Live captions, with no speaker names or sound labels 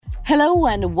Hello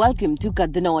and welcome to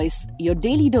Cut the Noise, your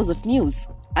daily dose of news.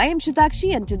 I am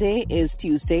Shitakshi and today is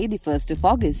Tuesday, the 1st of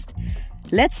August.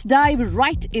 Let's dive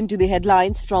right into the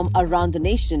headlines from around the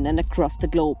nation and across the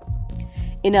globe.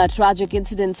 In a tragic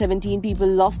incident, 17 people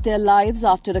lost their lives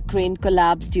after a crane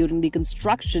collapsed during the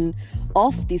construction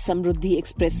of the Samruddhi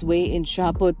Expressway in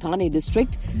Shahapur, Thane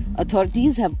district.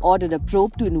 Authorities have ordered a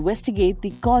probe to investigate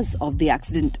the cause of the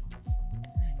accident.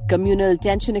 Communal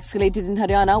tension escalated in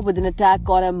Haryana with an attack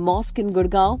on a mosque in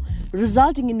Gurgaon,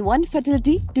 resulting in one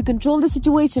fatality. To control the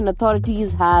situation,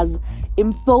 authorities has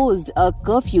imposed a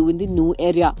curfew in the new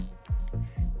area.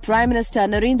 Prime Minister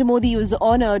Narendra Modi was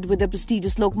honoured with the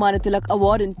prestigious Lokmanya Tilak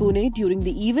Award in Pune. During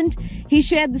the event, he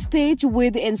shared the stage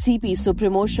with NCP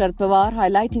Supremo Sharad Pawar,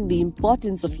 highlighting the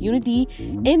importance of unity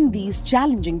in these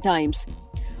challenging times.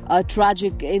 A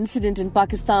tragic incident in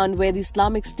Pakistan where the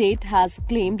Islamic State has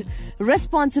claimed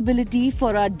responsibility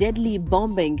for a deadly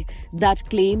bombing that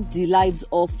claimed the lives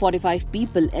of 45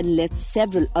 people and left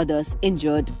several others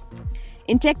injured.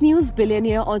 In tech news,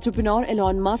 billionaire entrepreneur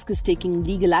Elon Musk is taking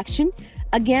legal action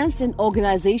against an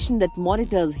organization that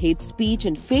monitors hate speech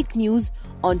and fake news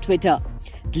on Twitter.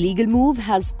 The legal move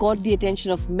has caught the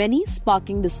attention of many,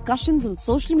 sparking discussions on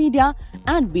social media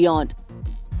and beyond.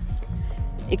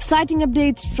 Exciting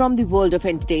updates from the world of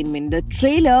entertainment. The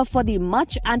trailer for the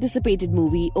much-anticipated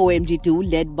movie OMG2,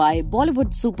 led by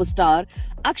Bollywood superstar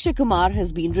Akshay Kumar,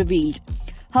 has been revealed.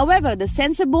 However, the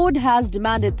censor board has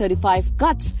demanded 35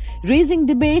 cuts, raising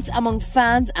debates among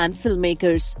fans and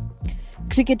filmmakers.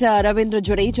 Cricketer Ravindra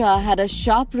Jadeja had a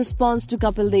sharp response to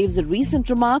Kapil Dev's recent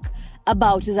remark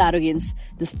about his arrogance.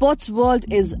 The sports world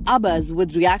is abuzz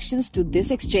with reactions to this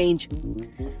exchange.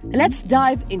 Let's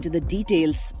dive into the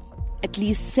details. At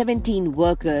least 17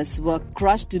 workers were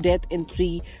crushed to death and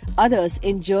 3 others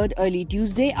injured early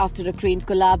Tuesday after a crane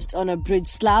collapsed on a bridge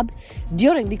slab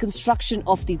during the construction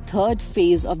of the third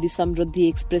phase of the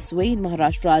Samruddhi Expressway in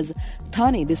Maharashtra's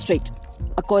Thane district.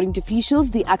 According to officials,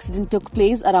 the accident took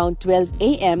place around 12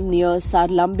 a.m. near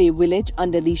Sarlambe village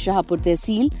under the Shahapur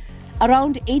Tehsil,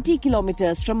 around 80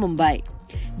 kilometers from Mumbai.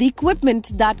 The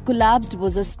equipment that collapsed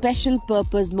was a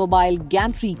special-purpose mobile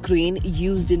gantry crane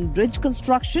used in bridge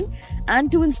construction and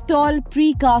to install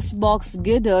precast box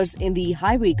girders in the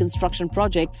highway construction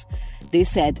projects, they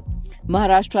said.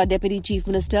 Maharashtra Deputy Chief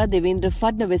Minister Devendra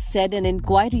Fadnavis said an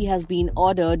inquiry has been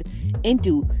ordered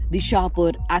into the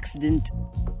Shahapur accident.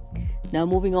 Now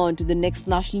moving on to the next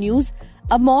national news.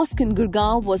 A mosque in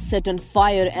Gurgaon was set on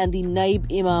fire and the Naib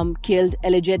Imam killed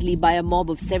allegedly by a mob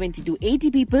of 70 to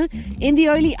 80 people in the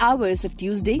early hours of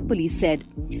Tuesday, police said.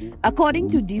 According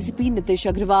to DCP Nitish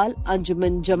Agrawal,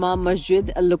 Anjuman Jama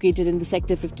Masjid, located in the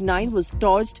Sector 59, was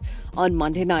torched on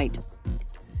Monday night.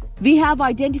 We have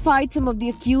identified some of the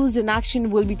accused and action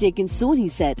will be taken soon, he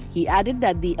said. He added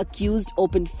that the accused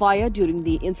opened fire during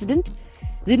the incident.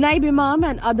 The Naib Imam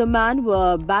and other man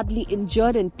were badly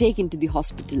injured and taken to the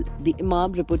hospital. The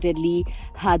Imam reportedly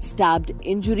had stabbed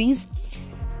injuries,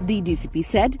 the DCP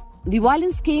said. The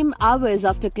violence came hours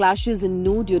after clashes in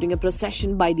Nuh during a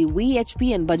procession by the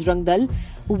VHP and Bajrang Dal,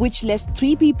 which left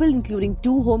 3 people, including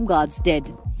 2 home guards,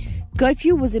 dead.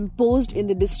 Curfew was imposed in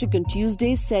the district on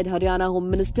Tuesday, said Haryana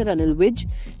Home Minister Anil Vij.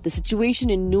 The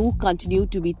situation in Nuh continued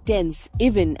to be tense,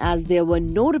 even as there were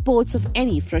no reports of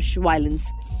any fresh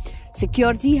violence.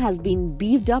 Security has been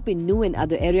beefed up in Nuh and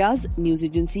other areas, news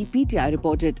agency PTI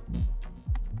reported.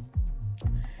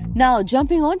 Now,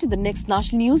 jumping on to the next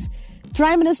national news.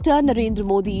 Prime Minister Narendra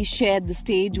Modi shared the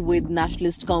stage with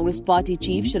Nationalist Congress Party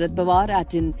Chief Sharad Pawar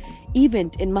at an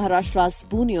event in Maharashtra's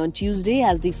Pune on Tuesday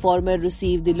as the former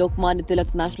received the Lokmanya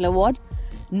Tilak National Award.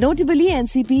 Notably,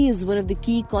 NCP is one of the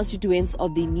key constituents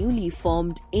of the newly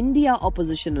formed India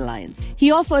Opposition Alliance. He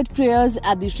offered prayers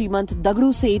at the Srimant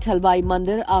Dagdu Seth Halwai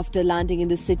Mandir after landing in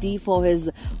the city for his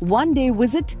one-day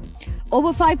visit.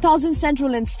 Over 5,000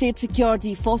 central and state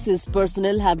security forces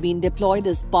personnel have been deployed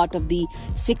as part of the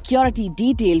security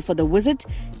detail for the visit.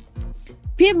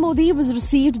 PM Modi was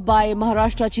received by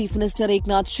Maharashtra Chief Minister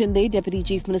Eknath Shinde, Deputy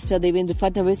Chief Minister Devendra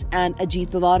Fadnavis and Ajit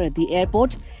Pawar at the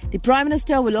airport. The Prime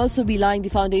Minister will also be laying the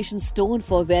foundation stone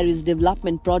for various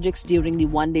development projects during the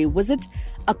one-day visit,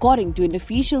 according to an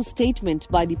official statement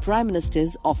by the Prime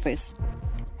Minister's office.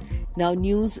 Now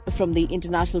news from the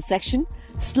international section.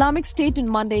 Islamic State on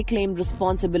Monday claimed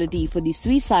responsibility for the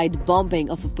suicide bombing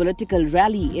of a political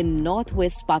rally in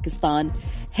northwest Pakistan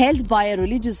held by a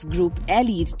religious group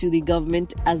allied to the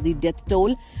government as the death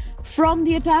toll from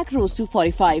the attack rose to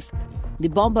 45. The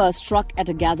bomber struck at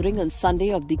a gathering on Sunday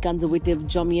of the conservative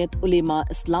Jamiat Ulema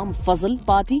Islam Fazl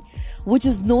party, which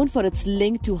is known for its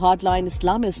link to hardline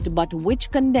Islamists but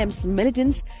which condemns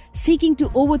militants seeking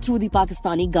to overthrow the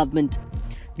Pakistani government.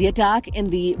 The attack in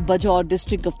the Bajaur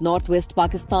district of northwest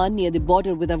Pakistan near the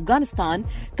border with Afghanistan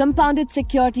compounded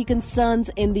security concerns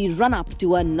in the run-up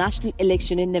to a national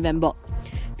election in November.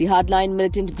 The hardline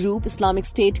militant group Islamic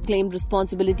State claimed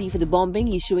responsibility for the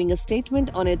bombing, issuing a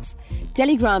statement on its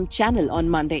Telegram channel on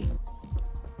Monday.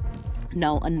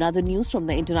 Now, another news from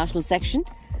the international section.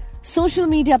 Social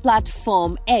media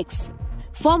platform X,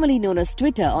 formerly known as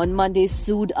Twitter, on Monday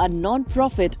sued a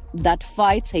non-profit that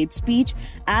fights hate speech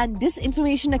and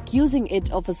disinformation, accusing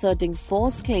it of asserting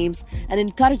false claims and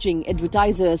encouraging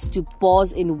advertisers to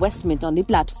pause investment on the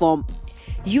platform.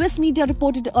 US media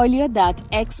reported earlier that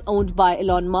X, owned by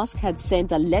Elon Musk, had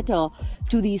sent a letter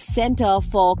to the Center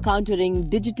for Countering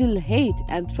Digital Hate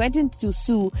and threatened to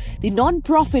sue the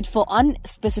non-profit for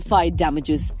unspecified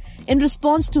damages. In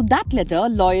response to that letter,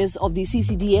 lawyers of the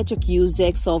CCDH accused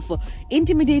X of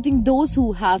intimidating those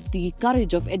who have the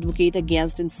courage of advocate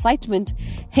against incitement,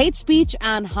 hate speech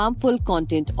and harmful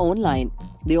content online.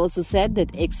 They also said that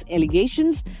X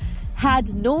allegations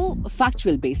had no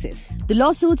factual basis. The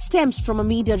lawsuit stems from a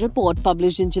media report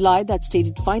published in July that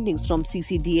stated findings from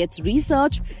CCDH's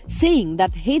research, saying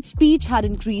that hate speech had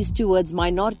increased towards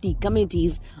minority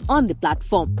communities on the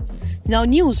platform. Now,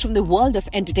 news from the world of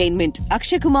entertainment.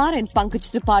 Akshay Kumar and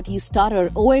Pankaj Tripathi starrer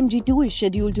OMG2 is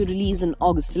scheduled to release on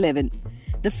August 11.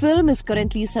 The film is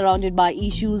currently surrounded by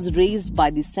issues raised by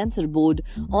the censor board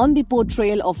on the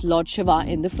portrayal of Lord Shiva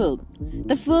in the film.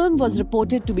 The film was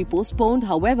reported to be postponed.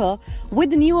 However,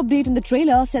 with the new update in the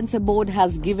trailer, censor board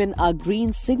has given a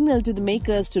green signal to the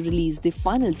makers to release the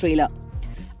final trailer.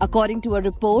 According to a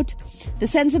report, the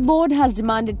censor board has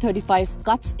demanded 35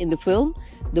 cuts in the film.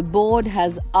 The board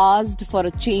has asked for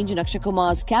a change in Akshay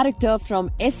Kumar's character from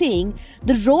essaying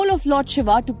the role of Lord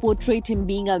Shiva to portray him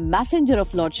being a messenger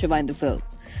of Lord Shiva in the film.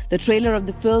 The trailer of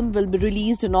the film will be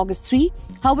released on August 3.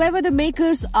 However, the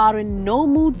makers are in no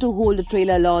mood to hold a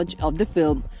trailer launch of the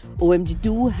film.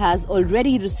 OMG2 has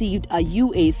already received a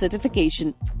UA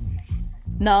certification.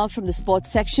 Now from the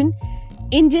sports section.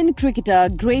 Indian cricketer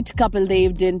great Kapil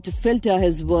Dev didn't filter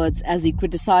his words as he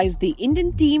criticized the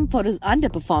Indian team for his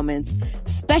underperformance,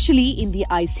 especially in the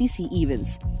ICC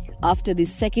events. After the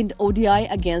second ODI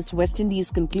against West Indies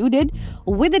concluded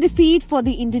with a defeat for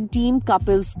the Indian team,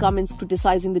 Kapil's comments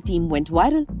criticizing the team went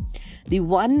viral. The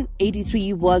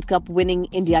 183 World Cup winning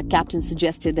India captain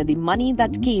suggested that the money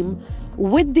that came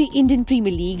with the Indian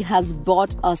Premier League has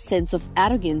brought a sense of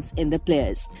arrogance in the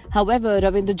players. However,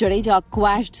 Ravindra Jadeja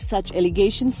quashed such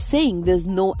allegations, saying there's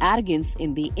no arrogance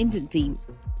in the Indian team.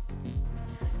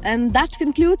 And that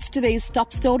concludes today's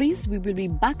top stories. We will be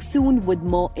back soon with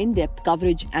more in-depth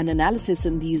coverage and analysis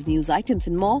on these news items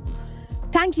and more.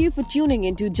 Thank you for tuning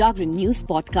into Jagran News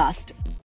Podcast.